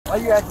Why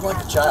are you acting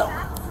like a child?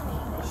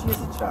 She's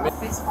a child.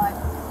 Face flag.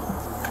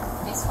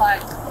 Face flag.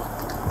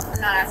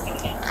 I'm not asking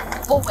again.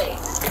 We'll wait.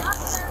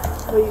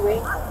 Will you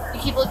wait?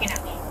 You keep looking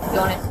at me. You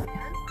want it?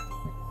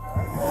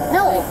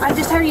 No, I'm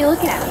just tired of you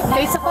looking at me.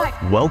 Face the flag.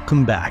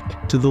 Welcome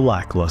back to the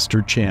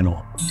LackLuster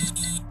channel.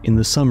 In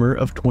the summer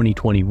of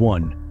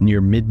 2021,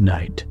 near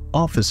midnight,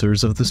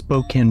 officers of the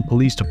Spokane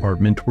Police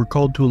Department were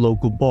called to a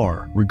local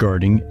bar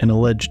regarding an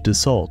alleged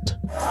assault.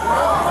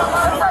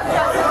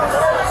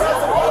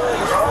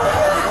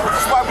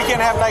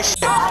 Have nice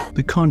shit.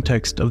 The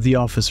context of the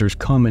officer's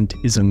comment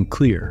is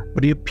unclear,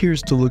 but he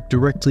appears to look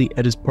directly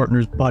at his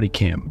partner's body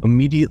cam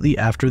immediately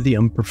after the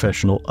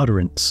unprofessional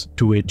utterance,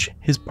 to which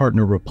his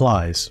partner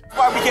replies,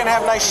 Why we can't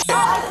have nice shit?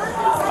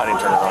 I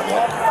didn't turn it on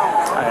yet.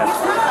 I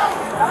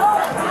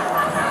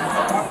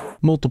have.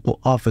 Multiple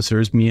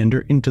officers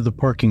meander into the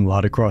parking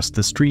lot across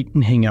the street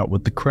and hang out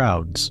with the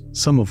crowds,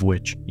 some of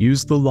which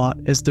use the lot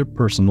as their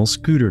personal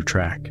scooter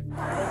track.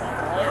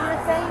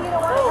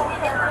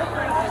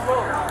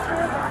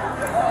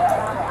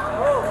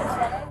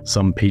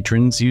 Some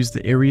patrons use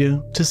the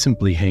area to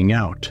simply hang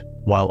out,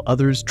 while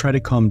others try to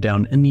calm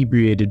down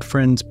inebriated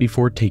friends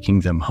before taking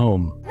them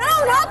home. No,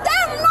 not them!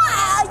 I'm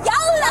not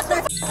yelling at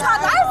their cars.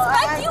 I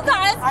respect you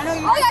guys.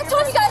 Like I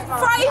told you guys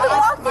before I even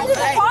walked into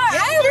the car.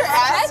 I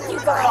respect you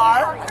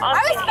guys. I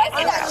respect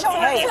you guys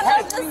showing up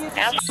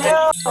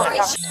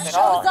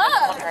shows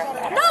up.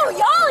 No,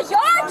 y'all are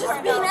just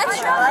being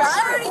extra. I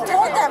already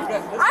told them.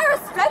 I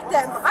respect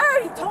them. I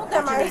already told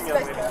them I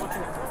respect them.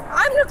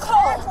 I'm gonna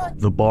call.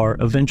 The bar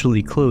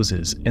eventually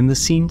closes and the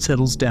scene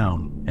settles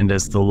down, and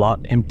as the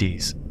lot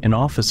empties, an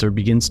officer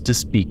begins to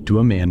speak to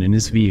a man in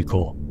his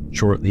vehicle.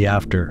 Shortly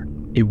after,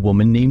 a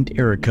woman named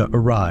Erica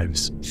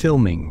arrives,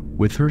 filming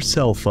with her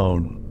cell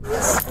phone.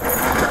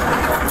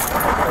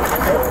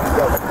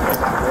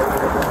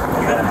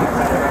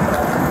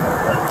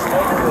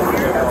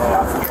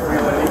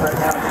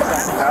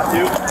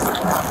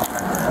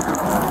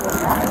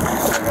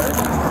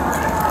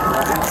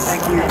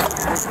 Thank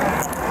you.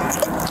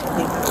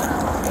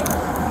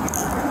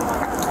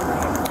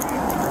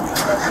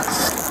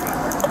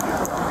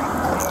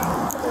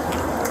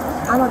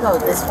 I'm gonna go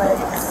this way.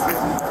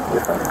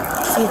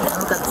 See, I'm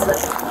gonna go this way.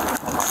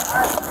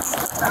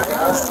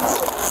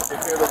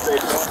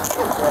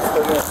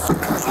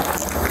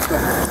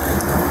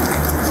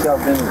 She's got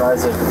been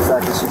advised of the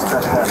fact that she's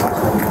trespassing.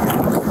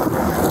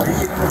 Are you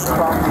getting this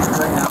property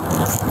right now?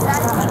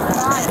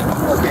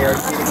 Okay, are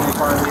you getting any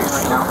farm meeting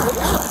right now?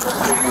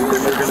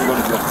 We're gonna go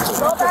to jail.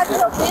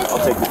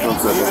 I'll take the film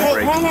so it doesn't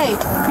break. Hey,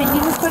 can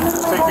you just put it in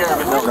my Take care of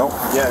it. No.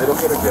 Yeah, it'll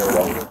get a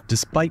jail.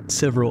 Despite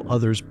several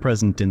others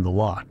present in the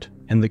lot,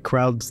 and the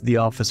crowds the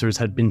officers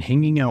had been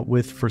hanging out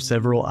with for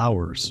several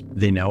hours,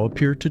 they now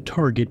appear to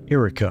target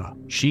Erica.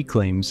 She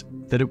claims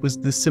that it was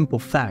the simple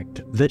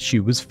fact that she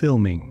was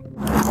filming.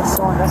 It's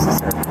so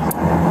unnecessary. Should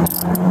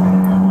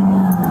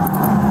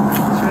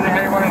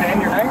have wanted to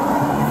end your night?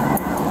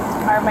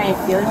 Are my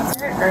feelings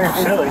hurt? Or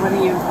Silly. what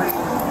are you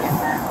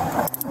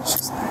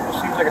Seems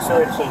like a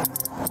silly decision.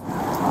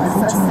 It's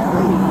so silly.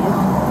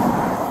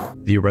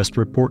 The arrest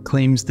report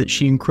claims that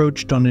she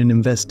encroached on an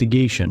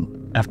investigation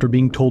after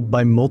being told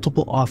by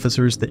multiple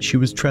officers that she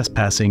was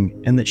trespassing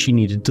and that she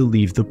needed to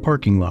leave the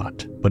parking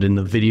lot. But in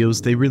the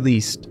videos they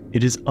released,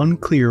 it is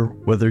unclear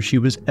whether she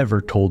was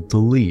ever told to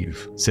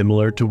leave,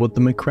 similar to what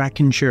the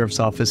McCracken Sheriff's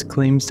Office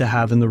claims to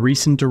have in the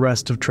recent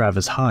arrest of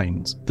Travis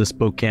Hines. The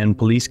Spokane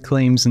Police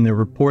claims in their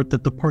report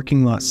that the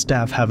parking lot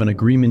staff have an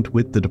agreement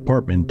with the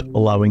department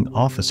allowing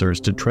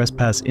officers to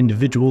trespass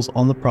individuals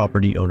on the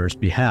property owner's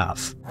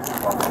behalf.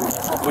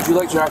 Would you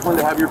like Jacqueline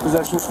to have your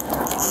possessions?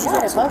 Yeah,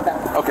 I love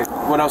that. Okay.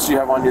 What else do you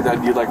have on you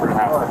that you'd like her to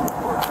have?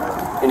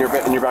 In your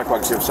back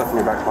pockets. You have stuff in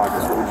your back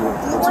pockets. What would you?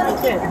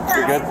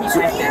 You're good.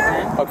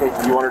 Okay.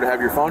 You want her to have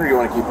your phone, or you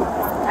want to keep it?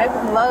 I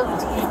would love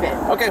to keep it.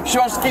 Okay. She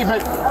wants to keep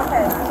it.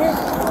 Okay.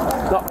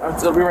 No,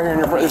 it'll be right here in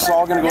your. It's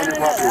all going to go in your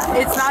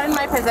property. It's not in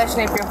my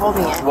possession if you're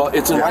holding it. Well,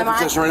 it's in my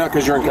possession right now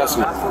because you're in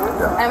custody.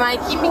 Am I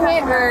keeping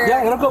it or?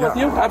 Yeah, it'll go with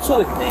you.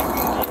 Absolutely.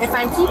 If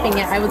I'm keeping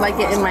it, I would like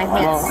it in my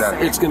hands. Well,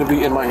 it's going to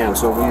be in my hands.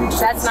 So we just.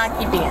 That's not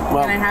keeping it.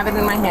 Well, Can I have it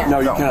in my hands? No,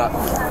 you cannot.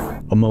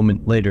 A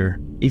moment later,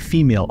 a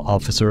female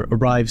officer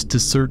arrives to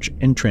search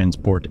and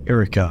transport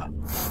Erica.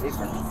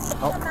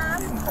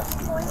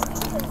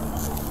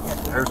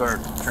 There's our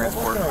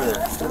transport.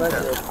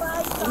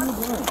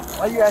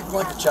 Why are you acting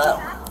like a child?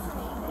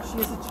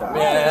 She's a child.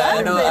 Yeah,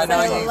 I know you think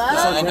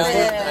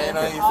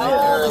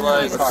they're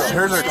like.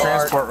 Here's our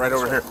transport right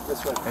over here. Hey,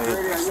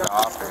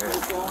 stop it.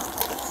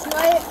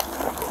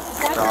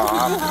 Do I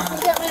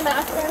get my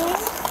mask on?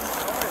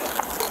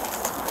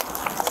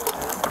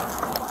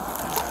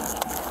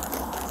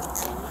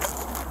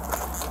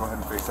 Go ahead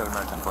and face that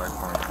American flag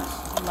for me,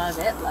 please. Love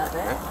it, love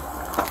it.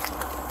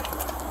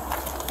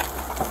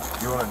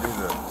 You want to do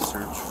the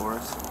search for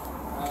us?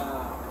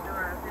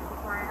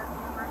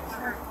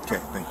 Okay,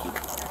 thank you.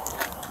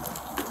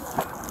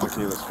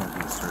 Okay, let's go do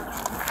the search.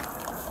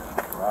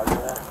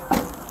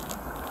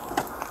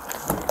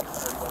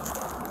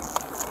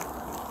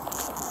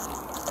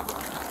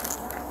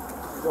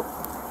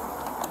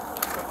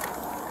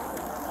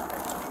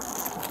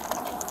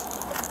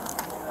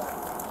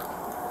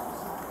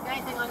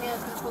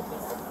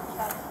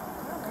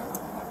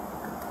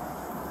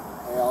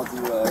 It's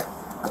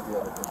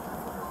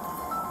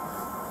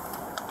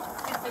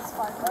this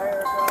far.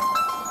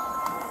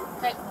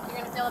 Okay, you're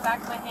gonna feel the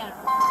back of my hand.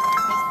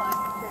 This far.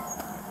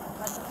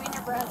 That's between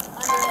your breasts,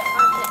 under the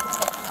armpit.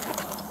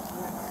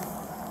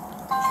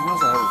 She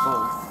knows I have her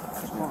phone.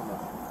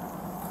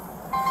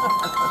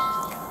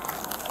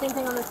 Same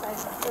thing on this side.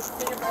 Just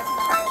between your breasts,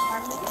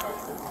 under the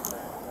armpit.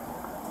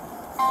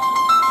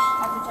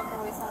 I can check the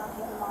waistline off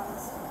the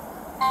models.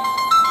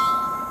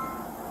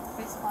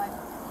 Face fly.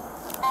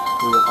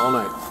 We went all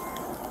night.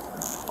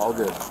 All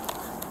good.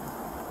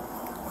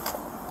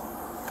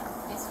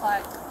 Face fly.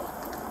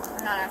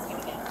 I'm not asking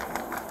again.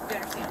 Do you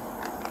understand?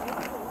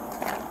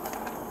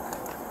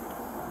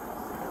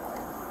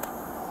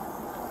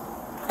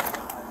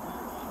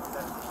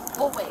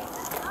 We'll wait.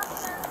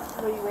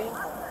 What are you waiting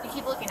for? You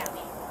keep looking at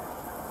me.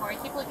 The more you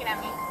keep looking at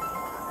me,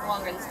 the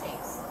longer this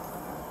takes.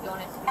 You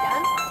want it to be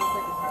done?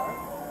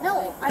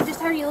 No, I'm just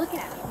tired of you looking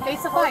at me.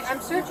 Face the flag.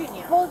 I'm searching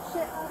you. Hold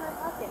shit out of my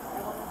pocket.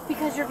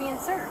 Because you're being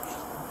searched.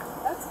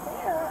 That's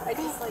fair. I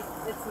just like,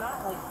 it's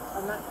not like,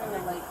 I'm not trying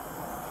to like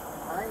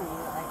harm you.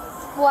 I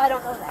just, Well, I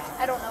don't know that.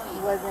 I don't know it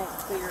you. wasn't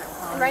clear.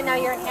 And right now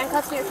you're in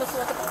handcuffs and you're supposed to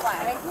look at the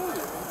I flag. hear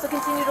you. So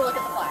continue to look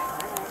at the flag.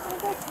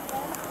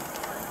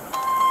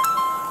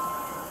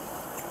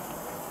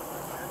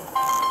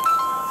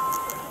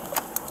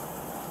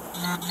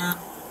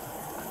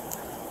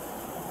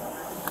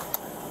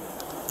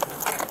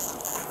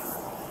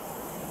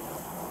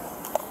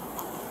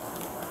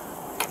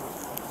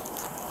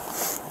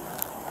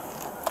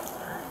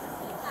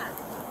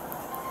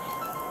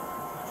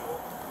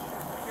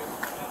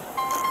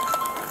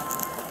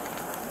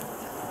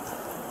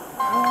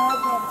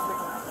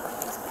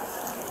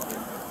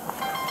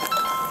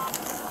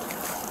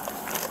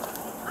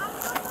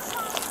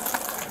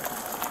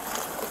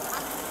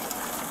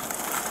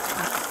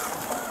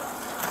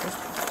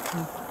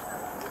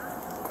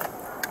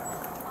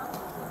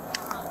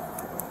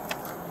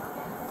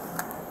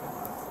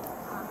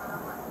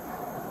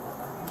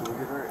 Did we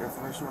get her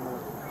information on the...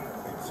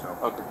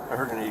 Okay, I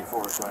heard an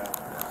 84, so I...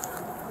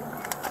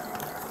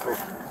 Cool.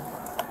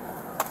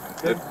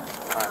 Good?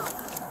 Alright.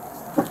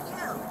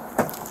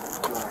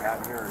 You want to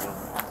have here or no?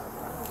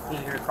 You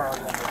hear Carl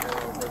got the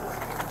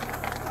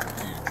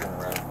Turn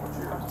around and put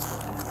your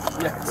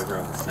Yeah. finger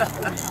on the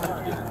seat.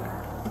 Get it.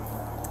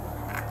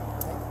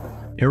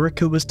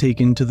 Erica was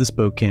taken to the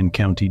Spokane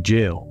County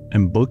Jail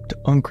and booked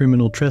on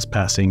criminal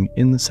trespassing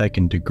in the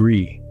second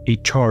degree, a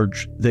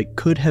charge that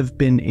could have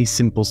been a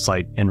simple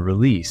cite and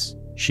release.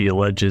 She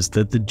alleges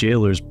that the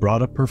jailers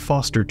brought up her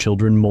foster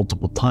children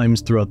multiple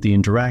times throughout the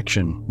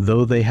interaction,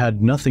 though they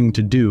had nothing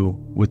to do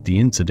with the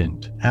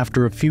incident.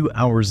 After a few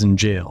hours in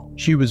jail,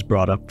 she was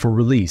brought up for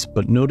release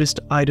but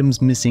noticed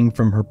items missing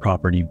from her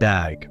property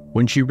bag.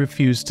 When she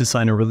refused to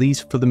sign a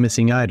release for the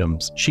missing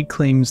items, she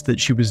claims that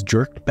she was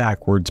jerked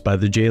backwards by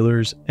the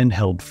jailers and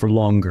held for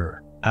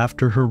longer.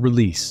 After her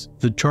release,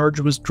 the charge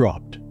was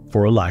dropped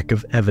for a lack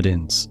of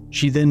evidence.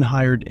 She then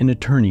hired an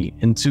attorney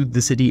and sued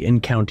the city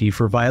and county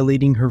for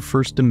violating her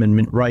First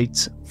Amendment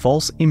rights,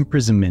 false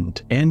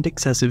imprisonment, and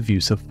excessive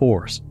use of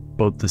force.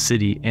 Both the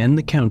city and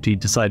the county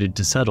decided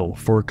to settle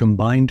for a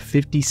combined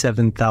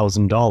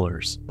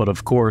 $57,000, but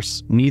of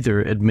course,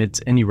 neither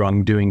admits any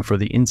wrongdoing for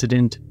the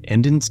incident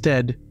and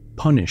instead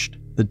punished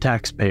the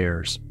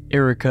taxpayers.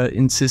 Erica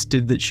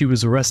insisted that she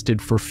was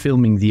arrested for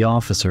filming the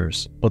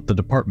officers, but the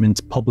department's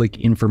public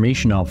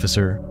information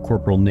officer,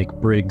 Corporal Nick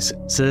Briggs,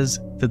 says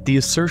that the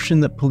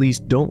assertion that police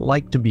don't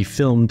like to be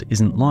filmed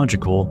isn't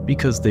logical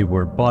because they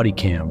wear body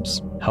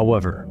cams.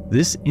 However,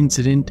 this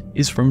incident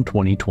is from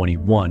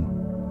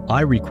 2021.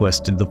 I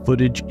requested the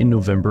footage in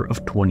November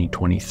of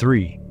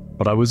 2023,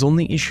 but I was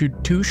only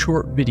issued 2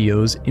 short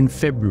videos in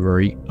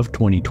February of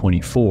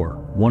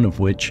 2024, one of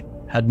which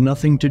had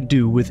nothing to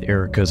do with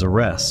Erica's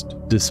arrest.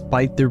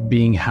 Despite there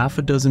being half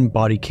a dozen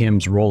body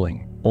cams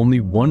rolling,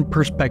 only one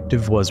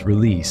perspective was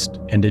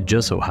released, and it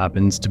just so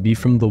happens to be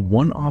from the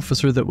one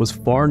officer that was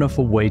far enough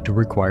away to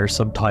require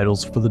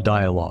subtitles for the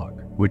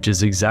dialogue, which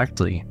is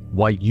exactly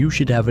why you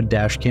should have a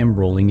dash cam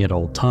rolling at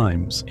all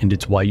times, and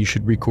it's why you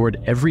should record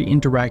every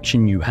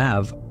interaction you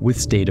have with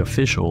state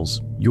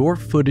officials. Your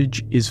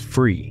footage is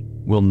free,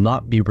 will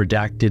not be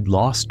redacted,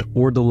 lost,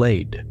 or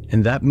delayed,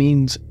 and that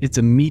means it's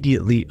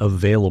immediately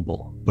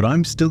available. But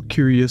I'm still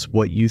curious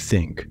what you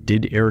think.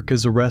 Did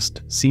Erica's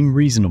arrest seem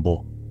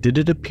reasonable? Did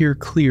it appear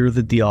clear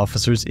that the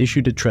officers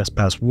issued a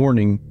trespass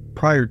warning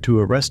prior to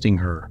arresting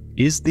her?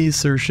 Is the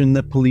assertion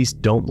that police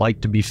don't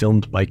like to be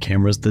filmed by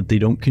cameras that they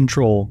don't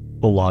control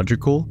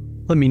illogical?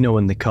 Let me know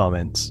in the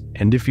comments.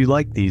 And if you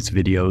like these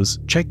videos,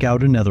 check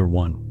out another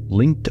one,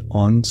 linked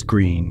on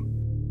screen.